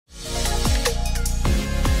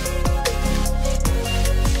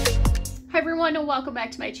everyone, and welcome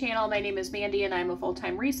back to my channel. My name is Mandy and I'm a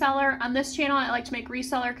full-time reseller. On this channel, I like to make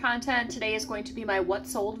reseller content. Today is going to be my what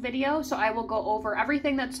sold video. So I will go over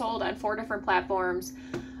everything that's sold on 4 different platforms.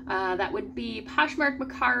 That would be Poshmark,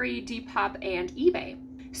 Mercari, Depop, and eBay.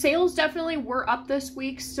 Sales definitely were up this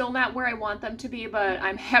week, still not where I want them to be, but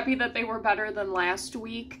I'm happy that they were better than last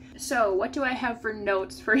week. So what do I have for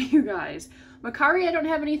notes for you guys? Mercari, I don't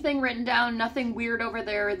have anything written down, nothing weird over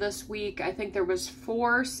there this week. I think there was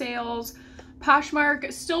 4 sales.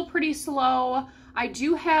 Poshmark, still pretty slow. I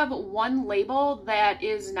do have one label that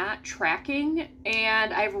is not tracking,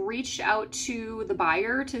 and I've reached out to the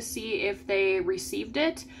buyer to see if they received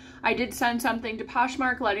it. I did send something to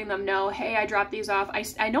Poshmark letting them know, hey, I dropped these off.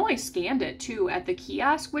 I know I scanned it too at the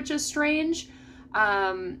kiosk, which is strange.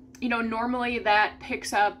 You know, normally that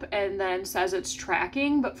picks up and then says it's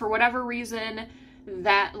tracking, but for whatever reason,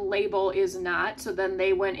 that label is not. So then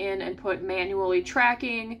they went in and put manually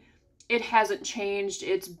tracking. It hasn't changed.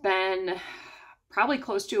 It's been probably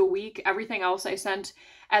close to a week. Everything else I sent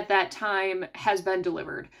at that time has been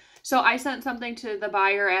delivered. So I sent something to the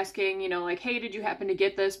buyer asking, you know, like, hey, did you happen to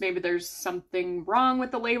get this? Maybe there's something wrong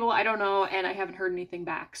with the label. I don't know. And I haven't heard anything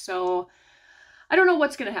back. So I don't know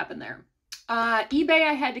what's going to happen there. eBay,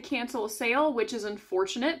 I had to cancel a sale, which is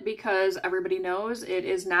unfortunate because everybody knows it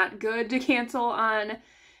is not good to cancel on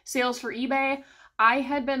sales for eBay. I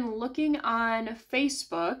had been looking on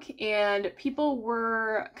Facebook and people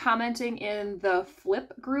were commenting in the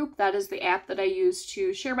Flip group, that is the app that I use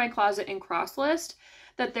to share my closet and cross list,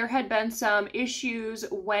 that there had been some issues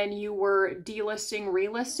when you were delisting,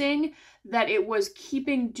 relisting, that it was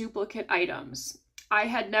keeping duplicate items. I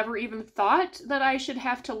had never even thought that I should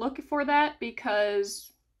have to look for that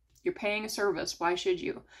because you're paying a service. Why should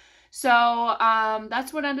you? So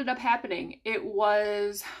that's what ended up happening. It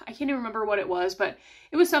was, I can't even remember what it was, but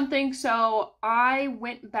it was something. So I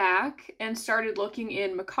went back and started looking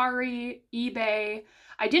in Mercari, eBay.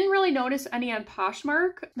 I didn't really notice any on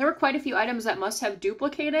Poshmark. There were quite a few items that must have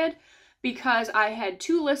duplicated because I had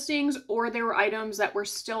 2 listings or there were items that were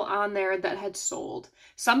still on there that had sold.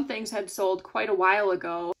 Some things had sold quite a while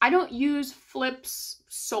ago. I don't use Flip's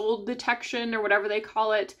sold detection or whatever they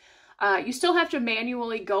call it. You still have to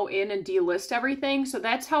manually go in and delist everything. So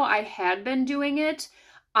that's how I had been doing it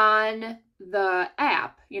on the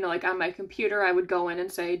app. You know, like on my computer, I would go in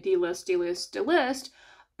and say delist, delist, delist.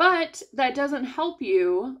 But that doesn't help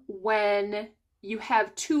you when you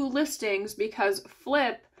have 2 listings because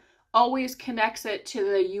Flip always connects it to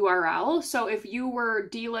the URL. So if you were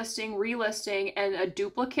delisting, relisting, and a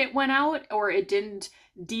duplicate went out or it didn't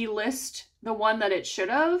delist the one that it should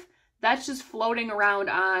have, that's just floating around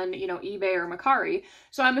on, you know, eBay or Mercari.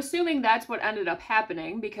 So I'm assuming that's what ended up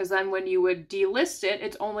happening because then when you would delist it,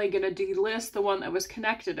 it's only going to delist the one that was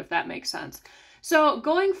connected, if that makes sense. So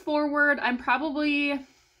going forward, I'm probably,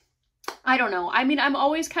 I don't know. I mean, I'm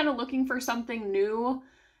always kind of looking for something new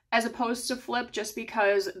as opposed to Flip just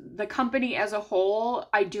because the company as a whole,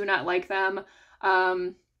 I do not like them.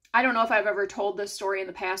 I don't know if I've ever told this story in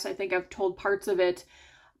the past. I think I've told parts of it.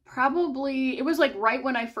 Probably, it was like right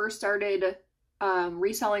when I first started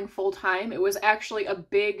reselling full-time. It was actually a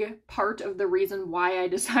big part of the reason why I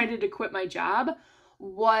decided to quit my job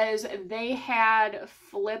was they had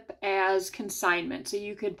Flip as consignment. So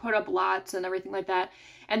you could put up lots and everything like that.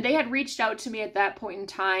 And they had reached out to me at that point in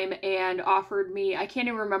time and offered me, I can't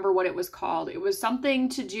even remember what it was called. It was something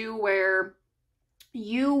to do where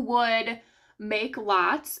you would make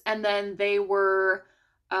lots and then they were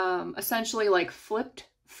essentially like Flip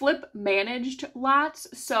managed lots.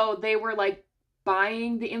 So they were like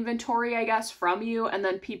buying the inventory, I guess, from you and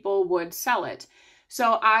then people would sell it.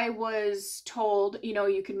 So I was told, you know,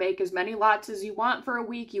 you can make as many lots as you want for a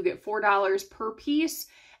week. You get $4 per piece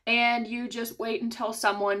and you just wait until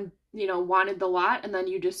someone, you know, wanted the lot and then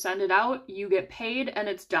you just send it out, you get paid and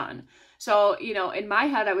it's done. So, you know, in my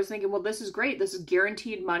head, I was thinking, well, this is great. This is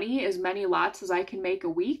guaranteed money, as many lots as I can make a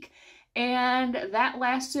week. And that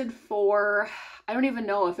lasted for, I don't even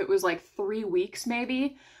know if it was like 3 weeks,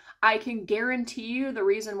 maybe. I can guarantee you the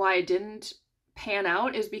reason why I didn't pan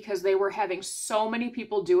out is because they were having so many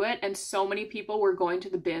people do it and so many people were going to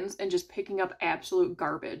the bins and just picking up absolute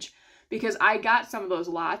garbage. Because I got some of those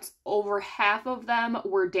lots, over half of them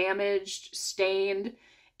were damaged, stained.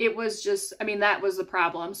 It was just, I mean, that was the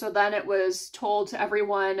problem. So then it was told to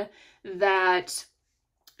everyone that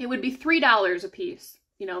it would be $3 a piece.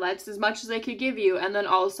 You know, that's as much as they could give you. And then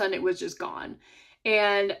all of a sudden it was just gone.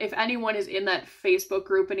 And if anyone is in that Facebook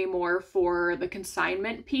group anymore for the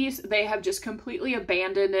consignment piece, they have just completely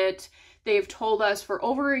abandoned it. They've told us for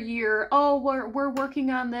over a year, oh, we're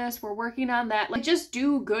working on this, we're working on that. Like, just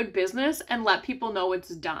do good business and let people know it's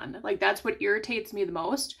done. Like, that's what irritates me the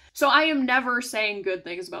most. So I am never saying good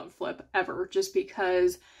things about Flip ever, just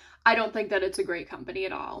because I don't think that it's a great company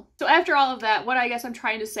at all. So after all of that, what I guess I'm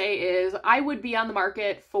trying to say is I would be on the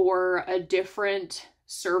market for a different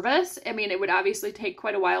service. I mean, it would obviously take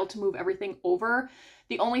quite a while to move everything over.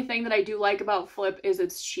 The only thing that I do like about Flip is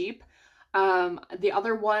it's cheap. The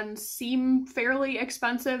other ones seem fairly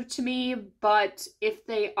expensive to me, but if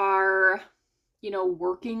they are, you know,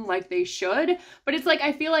 working like they should, but it's like,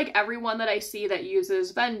 I feel like everyone that I see that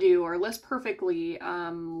uses Vendu or List Perfectly,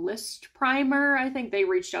 List Primer, I think they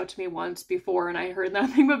reached out to me once before and I heard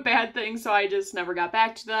nothing but bad things, so I just never got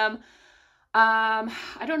back to them.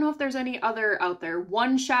 I don't know if there's any other out there.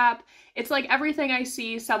 One Shop, it's like everything I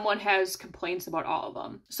see, someone has complaints about all of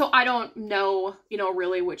them. So I don't know, you know,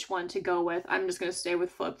 really which one to go with. I'm just going to stay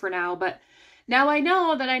with Flip for now, but now I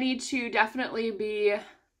know that I need to definitely be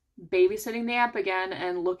babysitting the app again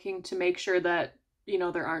and looking to make sure that, you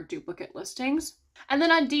know, there aren't duplicate listings. And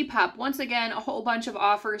then on Depop, once again, a whole bunch of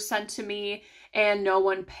offers sent to me and no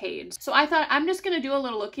one paid. So I thought I'm just going to do a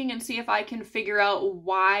little looking and see if I can figure out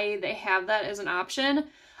why they have that as an option.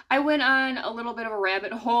 I went on a little bit of a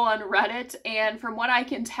rabbit hole on Reddit, and from what I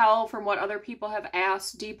can tell from what other people have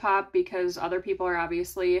asked Depop, because other people are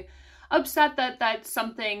obviously upset that that's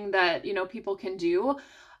something that, you know, people can do.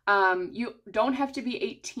 You don't have to be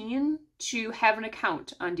 18 to have an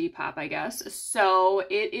account on Depop, I guess. So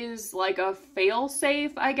it is like a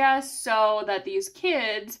fail-safe, I guess, so that these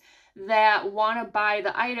kids that want to buy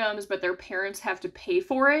the items but their parents have to pay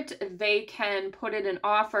for it, they can put in an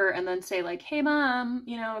offer and then say like, hey mom,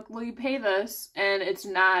 you know, will you pay this? And it's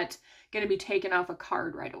not going to be taken off a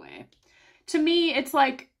card right away. To me, it's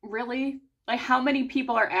like, really? Like, how many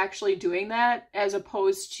people are actually doing that as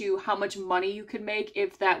opposed to how much money you could make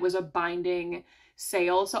if that was a binding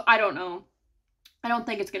sale? So I don't know. I don't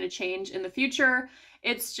think it's going to change in the future.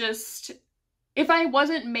 It's just, if I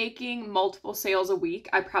wasn't making multiple sales a week,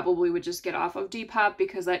 I probably would just get off of Depop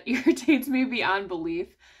because that irritates me beyond belief.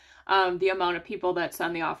 The amount of people that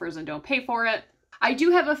send the offers and don't pay for it. I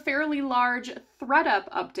do have a fairly large Thredup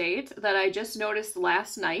update that I just noticed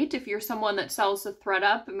last night. If you're someone that sells the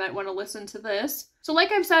Thredup, you might want to listen to this. So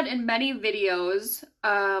like I've said in many videos,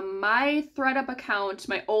 my Thredup account,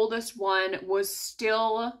 my oldest one, was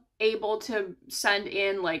still able to send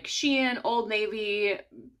in like Shein, Old Navy,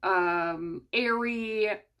 Aerie,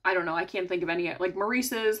 I don't know, I can't think of any, like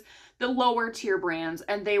Maurice's, the lower tier brands,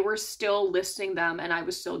 and they were still listing them and I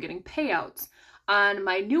was still getting payouts. On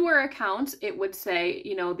my newer accounts, it would say,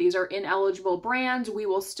 you know, these are ineligible brands. We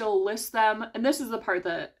will still list them. And this is the part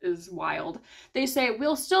that is wild. They say,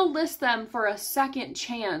 we'll still list them for a second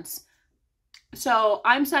chance. So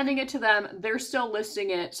I'm sending it to them. They're still listing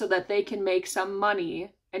it so that they can make some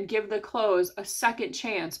money and give the clothes a second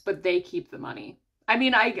chance, but they keep the money. I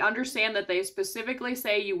mean, I understand that they specifically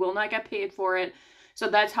say you will not get paid for it. So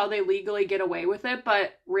that's how they legally get away with it.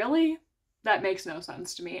 But really, that makes no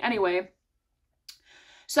sense to me. Anyway.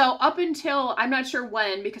 So up until, I'm not sure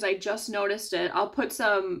when, because I just noticed it, I'll put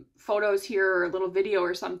some photos here or a little video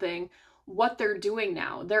or something, what they're doing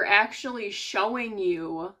now. They're actually showing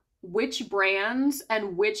you which brands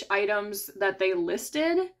and which items that they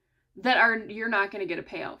listed that are, you're not going to get a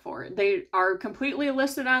payout for. They are completely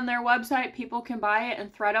listed on their website. People can buy it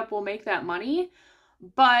and Thredup will make that money,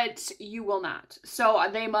 but you will not. So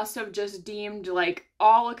they must have just deemed like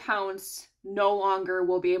all accounts no longer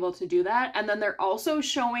will be able to do that. And then they're also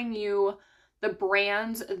showing you the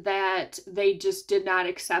brands that they just did not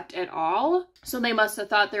accept at all. So they must have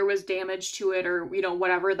thought there was damage to it or, you know,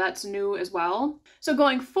 whatever. That's new as well. So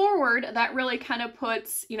going forward, that really kind of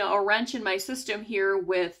puts, you know, a wrench in my system here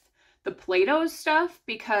with the Play-Dohs stuff,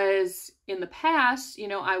 because in the past, you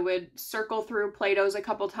know, I would circle through Play-Dohs a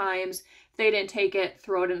couple times. If they didn't take it,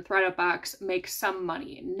 throw it in the Thredup box, make some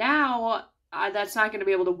money. Now, that's not going to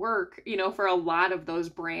be able to work, you know, for a lot of those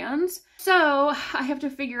brands. So I have to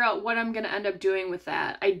figure out what I'm going to end up doing with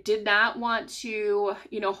that. I did not want to,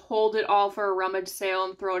 you know, hold it all for a rummage sale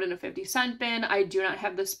and throw it in a 50-cent bin. I do not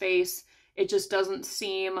have the space. It just doesn't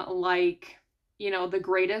seem like, you know, the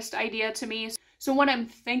greatest idea to me. So what I'm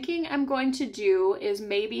thinking I'm going to do is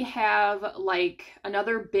maybe have like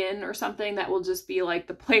another bin or something that will just be like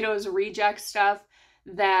the Play-Dohs reject stuff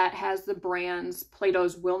that has the brands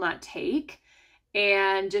Play-Dohs will not take,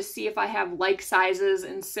 and just see if I have like sizes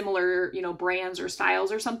and similar, you know, brands or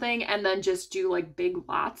styles or something, and then just do like big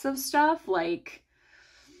lots of stuff. Like,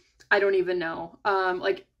 I don't even know.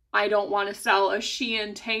 Like, I don't want to sell a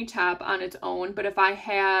Shein tank top on its own, but if I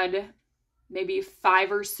had, maybe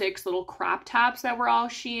 5 or 6 little crop tops that were all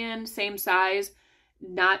Shein, same size,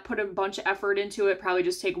 not put a bunch of effort into it, probably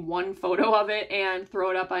just take one photo of it and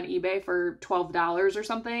throw it up on eBay for $12 or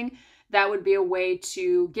something. That would be a way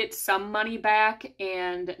to get some money back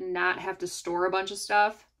and not have to store a bunch of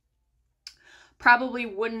stuff. Probably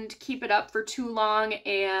wouldn't keep it up for too long,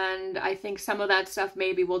 and I think some of that stuff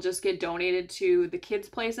maybe will just get donated to the kids'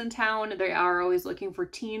 place in town. They are always looking for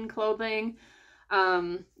teen clothing.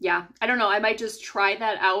 Yeah, I don't know. I might just try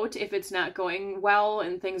that out. If it's not going well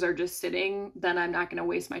and things are just sitting, then I'm not going to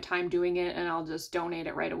waste my time doing it, and I'll just donate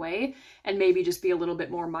it right away and maybe just be a little bit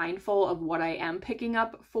more mindful of what I am picking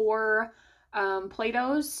up for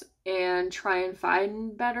Play-Dohs and try and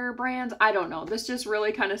find better brands. I don't know. This just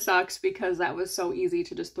really kind of sucks because that was so easy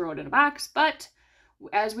to just throw it in a box, but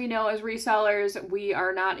as we know, as resellers, we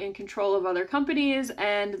are not in control of other companies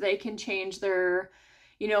and they can change their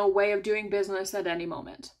way of doing business at any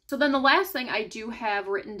moment. So then the last thing I do have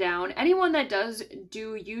written down, anyone that does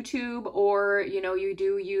do YouTube or, you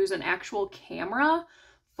do use an actual camera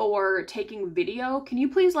for taking video, can you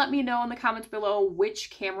please let me know in the comments below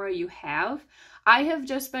which camera you have? I have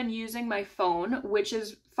just been using my phone, which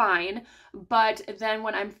is fine, but then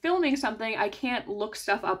when I'm filming something, I can't look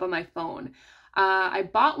stuff up on my phone. I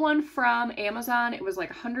bought one from Amazon. It was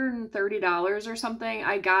like $130 or something.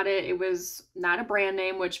 I got it. It was not a brand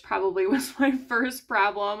name, which probably was my first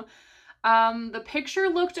problem. The picture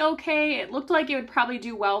looked okay. It looked like it would probably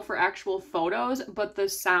do well for actual photos, but the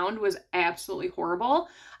sound was absolutely horrible.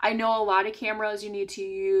 I know a lot of cameras you need to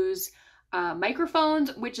use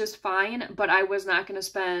microphones, which is fine, but I was not going to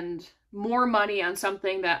spend more money on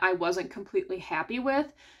something that I wasn't completely happy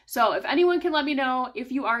with. So if anyone can let me know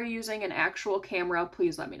if you are using an actual camera,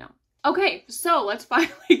 please let me know. Okay, so let's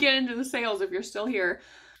finally get into the sales if you're still here.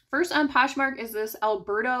 First on Poshmark is this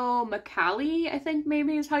Alberto Macali, I think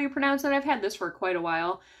maybe is how you pronounce it. I've had this for quite a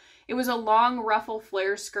while. It was a long ruffle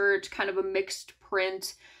flare skirt, kind of a mixed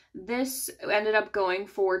print. This ended up going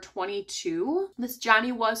for $22. This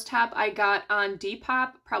Johnny Was top I got on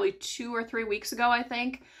Depop probably 2 or 3 weeks ago, I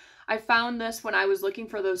think. I found this when I was looking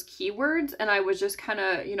for those keywords and I was just kind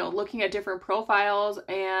of, looking at different profiles,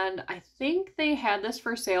 and I think they had this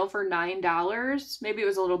for sale for $9. Maybe it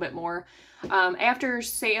was a little bit more. After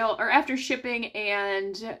sale or after shipping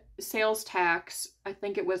and sales tax, I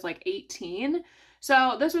think it was like $18.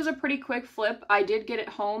 So this was a pretty quick flip. I did get it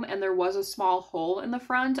home and there was a small hole in the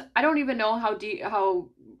front. I don't even know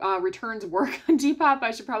how returns work on Depop.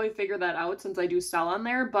 I should probably figure that out since I do sell on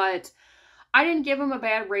there, but I didn't give them a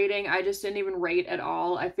bad rating. I just didn't even rate at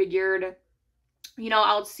all. I figured,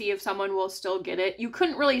 I'll see if someone will still get it. You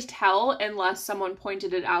couldn't really tell unless someone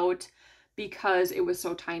pointed it out because it was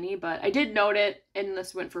so tiny, but I did note it, and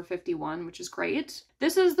this went for $51, which is great.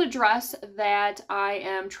 This is the dress that I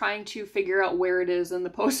am trying to figure out where it is in the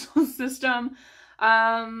postal system.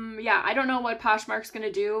 Yeah, I don't know what Poshmark's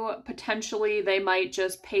gonna do. Potentially, they might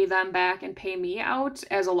just pay them back and pay me out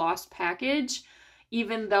as a lost package,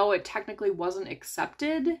 even though it technically wasn't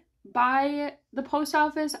accepted by the post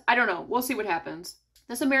office. I don't know. We'll see what happens.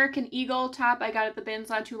 This American Eagle top I got at the bins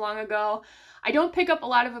not too long ago. I don't pick up a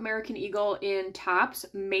lot of American Eagle in tops,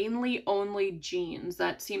 mainly only jeans.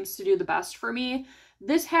 That seems to do the best for me.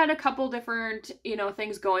 This had a couple different,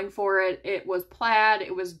 things going for it. It was plaid.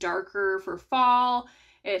 It was darker for fall.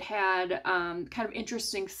 It had kind of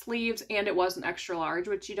interesting sleeves, and it was an extra large,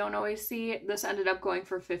 which you don't always see. This ended up going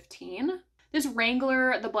for $15. This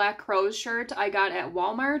Wrangler, the Black Crows shirt, I got at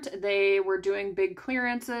Walmart. They were doing big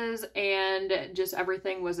clearances and just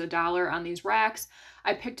everything was $1 on these racks.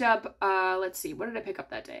 I picked up, let's see, what did I pick up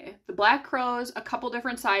that day? The Black Crows, a couple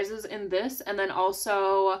different sizes in this, and then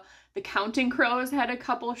also the Counting Crows had a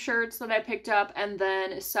couple shirts that I picked up, and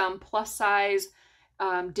then some plus size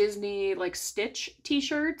Disney like Stitch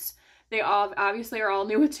t-shirts. They all obviously are all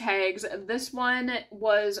new with tags. This one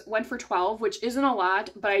went for $12, which isn't a lot,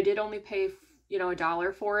 but I did only pay,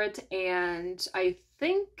 $1 for it. And I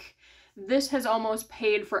think this has almost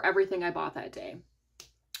paid for everything I bought that day.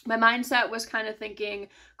 My mindset was kind of thinking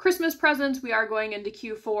Christmas presents. We are going into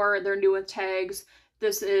Q4. They're new with tags.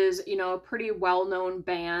 This is, a pretty well-known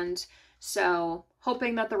band. So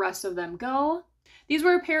hoping that the rest of them go. These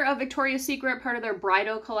were a pair of Victoria's Secret, part of their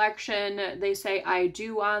bridal collection. They say I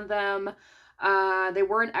do on them. They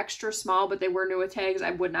weren't extra small, but they were new with tags.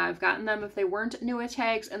 I would not have gotten them if they weren't new with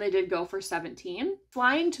tags, and they did go for $17.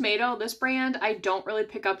 Flying Tomato, this brand, I don't really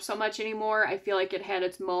pick up so much anymore. I feel like it had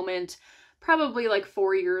its moment probably like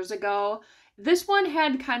 4 years ago. This one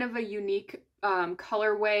had kind of a unique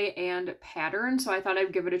colorway and pattern, so I thought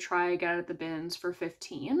I'd give it a try. I got it at the bins for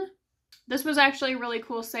 $15. This was actually a really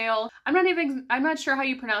cool sale. I'm not sure how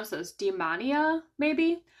you pronounce this. Demania,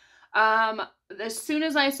 maybe? As soon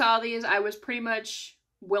as I saw these, I was pretty much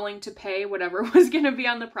willing to pay whatever was going to be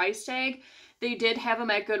on the price tag. They did have them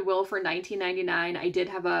at Goodwill for $19.99. I did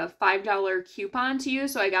have a $5 coupon to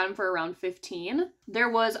use, so I got them for around $15. There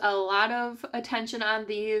was a lot of attention on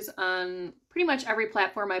these on pretty much every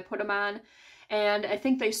platform I put them on, and I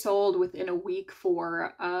think they sold within a week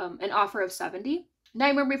for an offer of $70.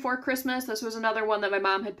 Nightmare Before Christmas, this was another one that my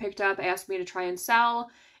mom had picked up, asked me to try and sell.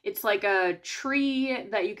 It's like a tree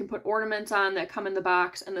that you can put ornaments on that come in the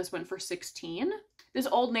box, and this went for $16. This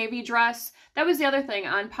Old Navy dress, that was the other thing.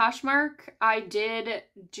 On Poshmark, I did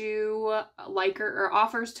do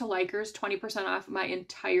offers to likers, 20% off my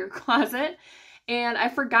entire closet. And I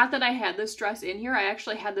forgot that I had this dress in here. I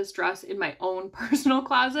actually had this dress in my own personal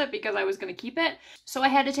closet because I was going to keep it. So I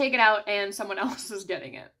had to take it out and someone else is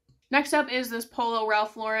getting it. Next up is this polo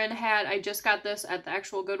Ralph Lauren hat. I just got this at the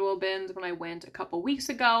actual Goodwill bins when I went a couple weeks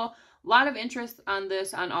ago. A lot of interest on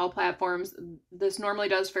this on all platforms. This normally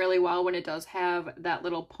does fairly well when it does have that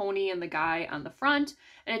little pony and the guy on the front,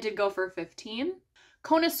 and it did go for $15.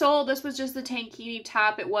 Kona Soul, this was just the tankini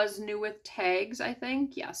top. It was new with tags, I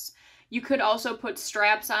think. Yes. You could also put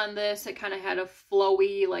straps on this. It kind of had a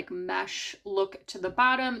flowy, like mesh look to the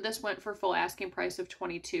bottom. This went for full asking price of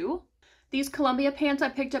 $22. These Columbia pants I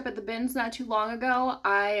picked up at the bins not too long ago.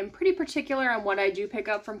 I am pretty particular on what I do pick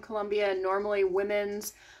up from Columbia. Normally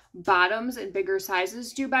women's bottoms in bigger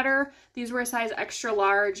sizes do better. These were a size extra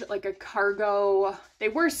large, like a cargo. They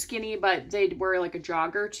were skinny, but they were like a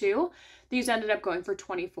jogger too. These ended up going for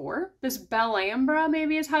 $24. This Bellambra,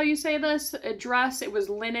 maybe is how you say this, a dress. It was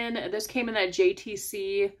linen. This came in that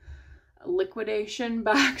JTC liquidation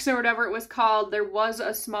box or whatever it was called. There was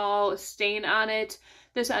a small stain on it.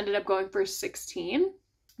 This ended up going for $16.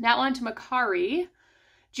 Now on to Macari.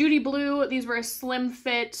 Judy Blue, these were a slim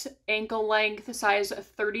fit, ankle length, size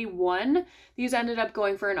 31. These ended up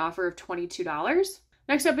going for an offer of $22.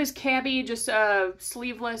 Next up is Cabby, just a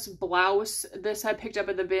sleeveless blouse. This I picked up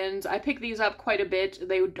at the bins. I pick these up quite a bit.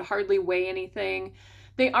 They would hardly weigh anything.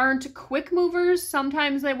 They aren't quick movers.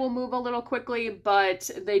 Sometimes they will move a little quickly, but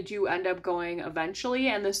they do end up going eventually,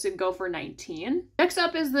 and this did go for $19. Next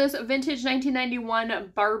up is this vintage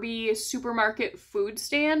 1991 Barbie supermarket food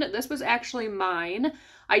stand. This was actually mine.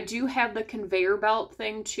 I do have the conveyor belt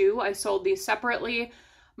thing too. I sold these separately.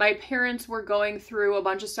 My parents were going through a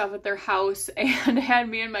bunch of stuff at their house and had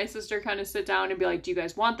me and my sister kind of sit down and be like, do you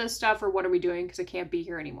guys want this stuff or what are we doing? Because I can't be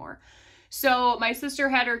here anymore. So my sister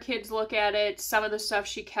had her kids look at it, some of the stuff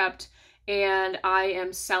she kept, and I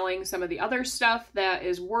am selling some of the other stuff that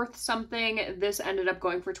is worth something. This ended up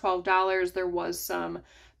going for $12. There was some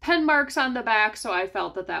pen marks on the back, so I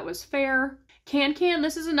felt that that was fair. Can,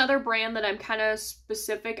 this is another brand that I'm kind of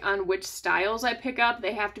specific on which styles I pick up.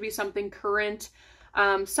 They have to be something current.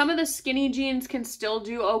 Some of the skinny jeans can still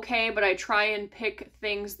do okay, but I try and pick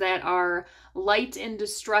things that are light and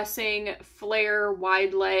distressing, flare,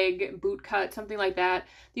 wide leg, boot cut, something like that.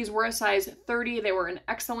 These were a size 30. They were in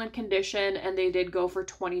excellent condition, and they did go for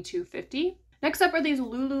 $22.50. Next up are these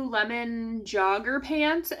Lululemon jogger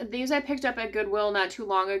pants. These I picked up at Goodwill not too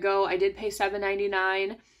long ago. I did pay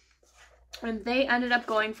 $7.99. And they ended up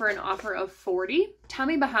going for an offer of $40.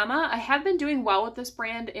 Tommy Bahama, I have been doing well with this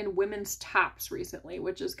brand in women's tops recently,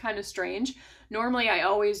 which is kind of strange. Normally, I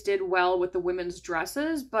always did well with the women's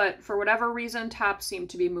dresses, but for whatever reason, tops seem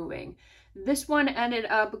to be moving. This one ended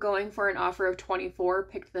up going for an offer of $24.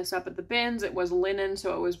 Picked this up at the bins. It was linen,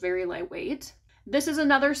 so it was very lightweight. This is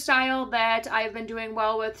another style that I've been doing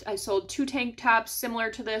well with. I sold 2 tank tops similar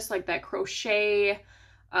to this, like that crochet,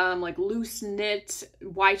 like loose knit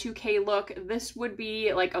Y2K look. This would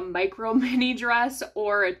be like a micro mini dress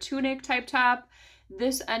or a tunic type top.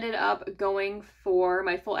 This ended up going for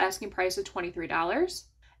my full asking price of $23.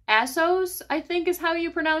 Assos, I think is how you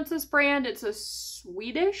pronounce this brand. It's a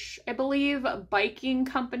Swedish, I believe, biking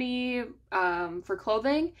company for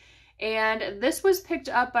clothing. And this was picked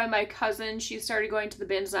up by my cousin. She started going to the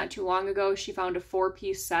bins not too long ago. She found a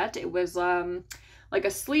 4-piece set. It was like a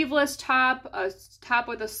sleeveless top, a top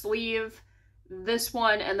with a sleeve, this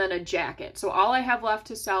one, and then a jacket. So all I have left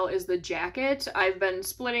to sell is the jacket. I've been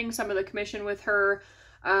splitting some of the commission with her.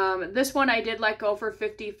 This one I did let go for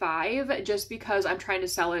 $55 just because I'm trying to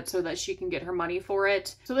sell it so that she can get her money for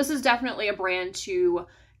it. So this is definitely a brand to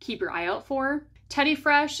keep your eye out for. Teddy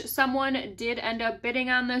Fresh, someone did end up bidding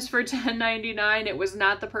on this for $10.99. It was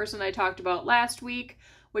not the person I talked about last week,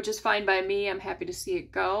 which is fine by me. I'm happy to see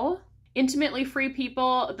it go. Intimately Free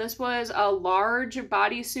People, this was a large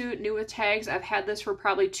bodysuit, new with tags. I've had this for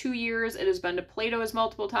probably 2 years. It has been to Plato's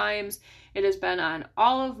multiple times. It has been on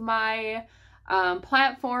all of my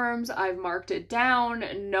platforms. I've marked it down.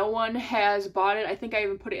 No one has bought it. I think I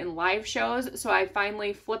even put it in live shows. So I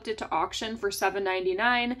finally flipped it to auction for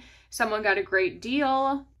 $7.99. Someone got a great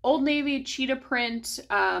deal. Old Navy cheetah print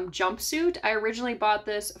jumpsuit. I originally bought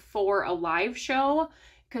this for a live show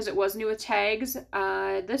because it was new with tags.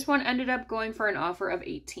 This one ended up going for an offer of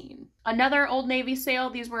 $18. Another Old Navy sale.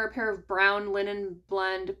 These were a pair of brown linen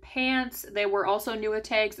blend pants. They were also new with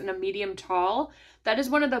tags in a medium tall. That is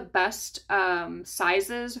one of the best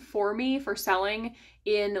sizes for me for selling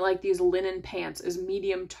in like these linen pants, is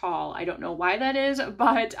medium tall. I don't know why that is,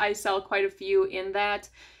 but I sell quite a few in that.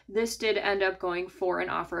 This did end up going for an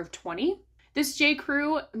offer of $20. This J.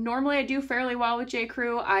 Crew, normally I do fairly well with J.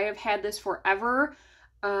 Crew. I have had this forever.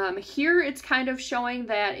 Here it's kind of showing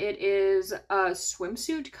that it is a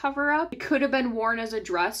swimsuit cover-up. It could have been worn as a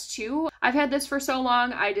dress too. I've had this for so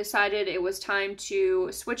long, I decided it was time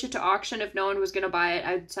to switch it to auction. If no one was going to buy it,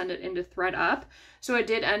 I'd send it into Thredup. So it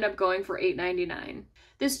did end up going for $8.99.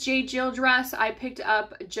 This J. Jill dress I picked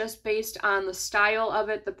up just based on the style of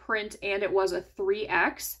it, the print, and it was a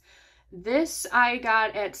 3X. This I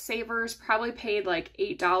got at Savers, probably paid like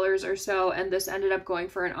 $8 or so, and this ended up going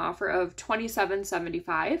for an offer of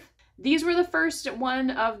 $27.75. These were the first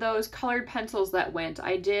one of those colored pencils that went.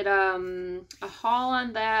 I did a haul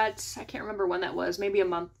on that. I can't remember when that was, maybe a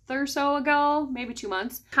month or so ago, maybe 2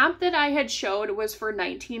 months. Comp that I had showed was for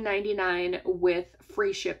 $19.99 with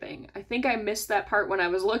free shipping. I think I missed that part when I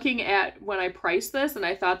was looking at when I priced this, and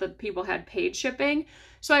I thought that people had paid shipping.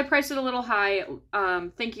 So I priced it a little high,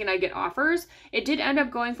 thinking I'd get offers. It did end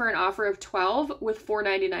up going for an offer of $12 with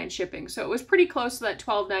 $4.99 shipping. So it was pretty close to that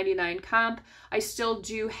 $12.99 comp. I still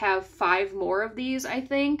do have 5 more of these, I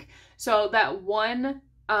think. So that one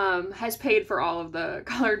has paid for all of the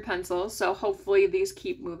colored pencils. So hopefully these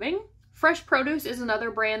keep moving. Fresh Produce is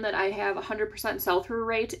another brand that I have 100% sell-through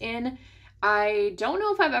rate in. I don't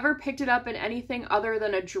know if I've ever picked it up in anything other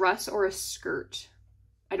than a dress or a skirt.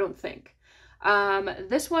 I don't think.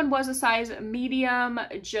 This one was a size medium,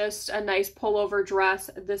 just a nice pullover dress.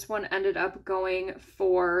 This one ended up going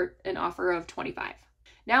for an offer of $25.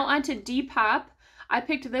 Now on to Depop. I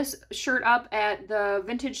picked this shirt up at the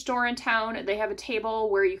vintage store in town. They have a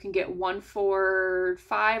table where you can get 1 for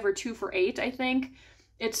 $5 or 2 for $8, I think.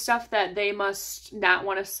 It's stuff that they must not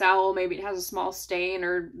want to sell. Maybe it has a small stain,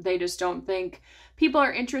 or they just don't think people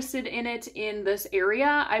are interested in it in this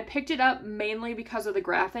area. I picked it up mainly because of the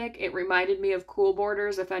graphic. It reminded me of Cool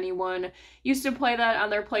Borders, if anyone used to play that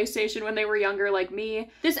on their PlayStation when they were younger like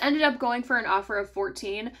me. This ended up going for an offer of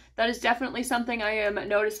 $14. That is definitely something I am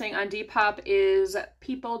noticing on Depop, is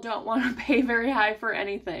people don't want to pay very high for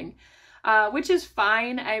anything. Which is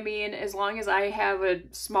fine. I mean, as long as I have a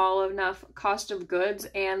small enough cost of goods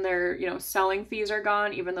and their, selling fees are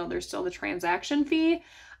gone, even though there's still the transaction fee,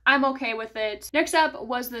 I'm okay with it. Next up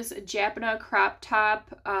was this Japana crop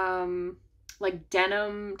top, like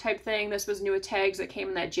denim type thing. This was new with tags. That came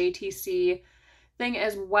in that JTC thing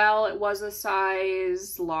as well. It was a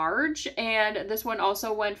size large, and this one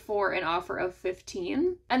also went for an offer of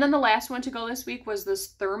 $15. And then the last one to go this week was this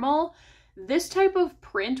thermal. This type of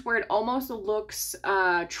print where it almost looks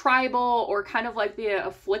tribal, or kind of like the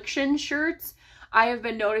Affliction shirts, I have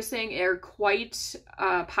been noticing are quite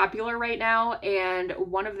popular right now, and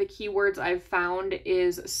one of the keywords I've found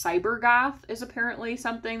is cybergoth is apparently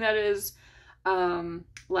something that is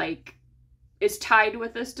is tied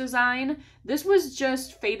with this design. This was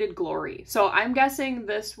just Faded Glory. So I'm guessing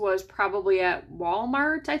this was probably at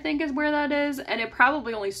Walmart, I think is where that is. And it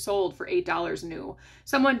probably only sold for $8 new.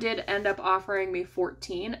 Someone did end up offering me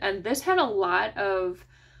 $14. And this had a lot of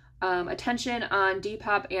attention on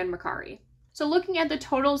Depop and Mercari. So looking at the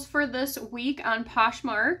totals for this week on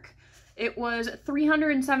Poshmark, it was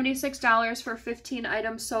 $376 for 15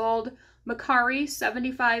 items sold. Mercari,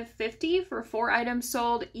 $75.50 for 4 items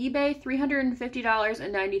sold. eBay,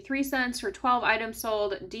 $350.93 for 12 items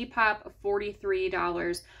sold. Depop,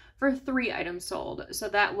 $43 for 3 items sold. So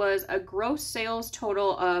that was a gross sales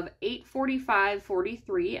total of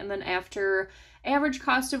 $845.43, and then after average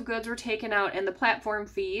cost of goods were taken out and the platform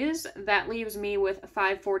fees, that leaves me with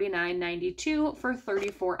 $549.92 for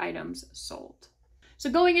 34 items sold.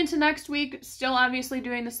 So going into next week, still obviously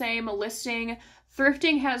doing the same listing.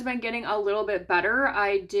 Thrifting has been getting a little bit better.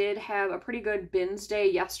 I did have a pretty good bins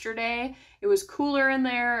day yesterday. It was cooler in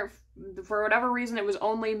there. For whatever reason, it was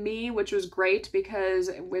only me, which was great because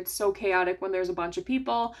it's so chaotic when there's a bunch of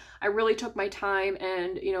people. I really took my time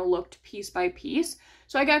and, looked piece by piece.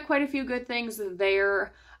 So I got quite a few good things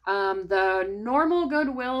there. The normal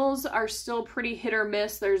Goodwills are still pretty hit or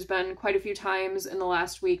miss. There's been quite a few times in the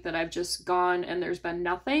last week that I've just gone and there's been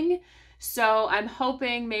nothing. So I'm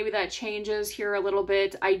hoping maybe that changes here a little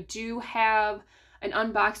bit. I do have an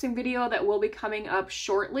unboxing video that will be coming up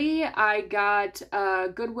shortly. I got a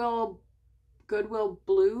Goodwill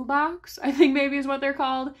Blue box, I think maybe is what they're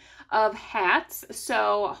called, of hats.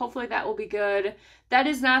 So hopefully that will be good. That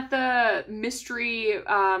is not the mystery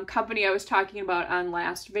company I was talking about on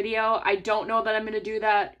last video. I don't know that I'm going to do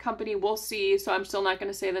that company. We'll see. So I'm still not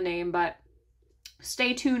going to say the name, but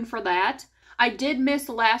stay tuned for that. I did miss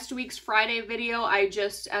last week's Friday video. I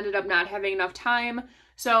just ended up not having enough time.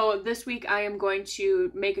 So this week I am going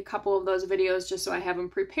to make a couple of those videos just so I have them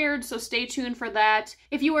prepared. So stay tuned for that.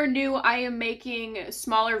 If you are new, I am making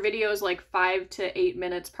smaller videos, like 5 to 8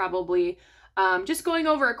 minutes probably. Just going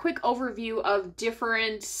over a quick overview of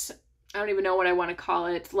different, I don't even know what I want to call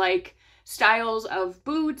it, like styles of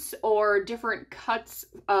boots or different cuts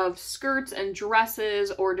of skirts and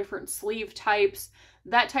dresses or different sleeve types,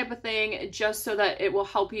 that type of thing, just so that it will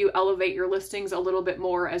help you elevate your listings a little bit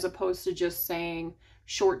more as opposed to just saying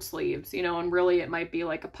short sleeves, you know, and really it might be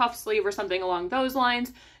like a puff sleeve or something along those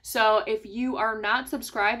lines. So if you are not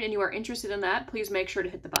subscribed and you are interested in that, please make sure to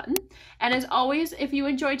hit the button. And as always, if you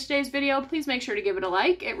enjoyed today's video, please make sure to give it a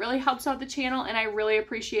like. It really helps out the channel and I really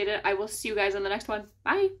appreciate it. I will see you guys in the next one.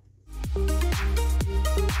 Bye.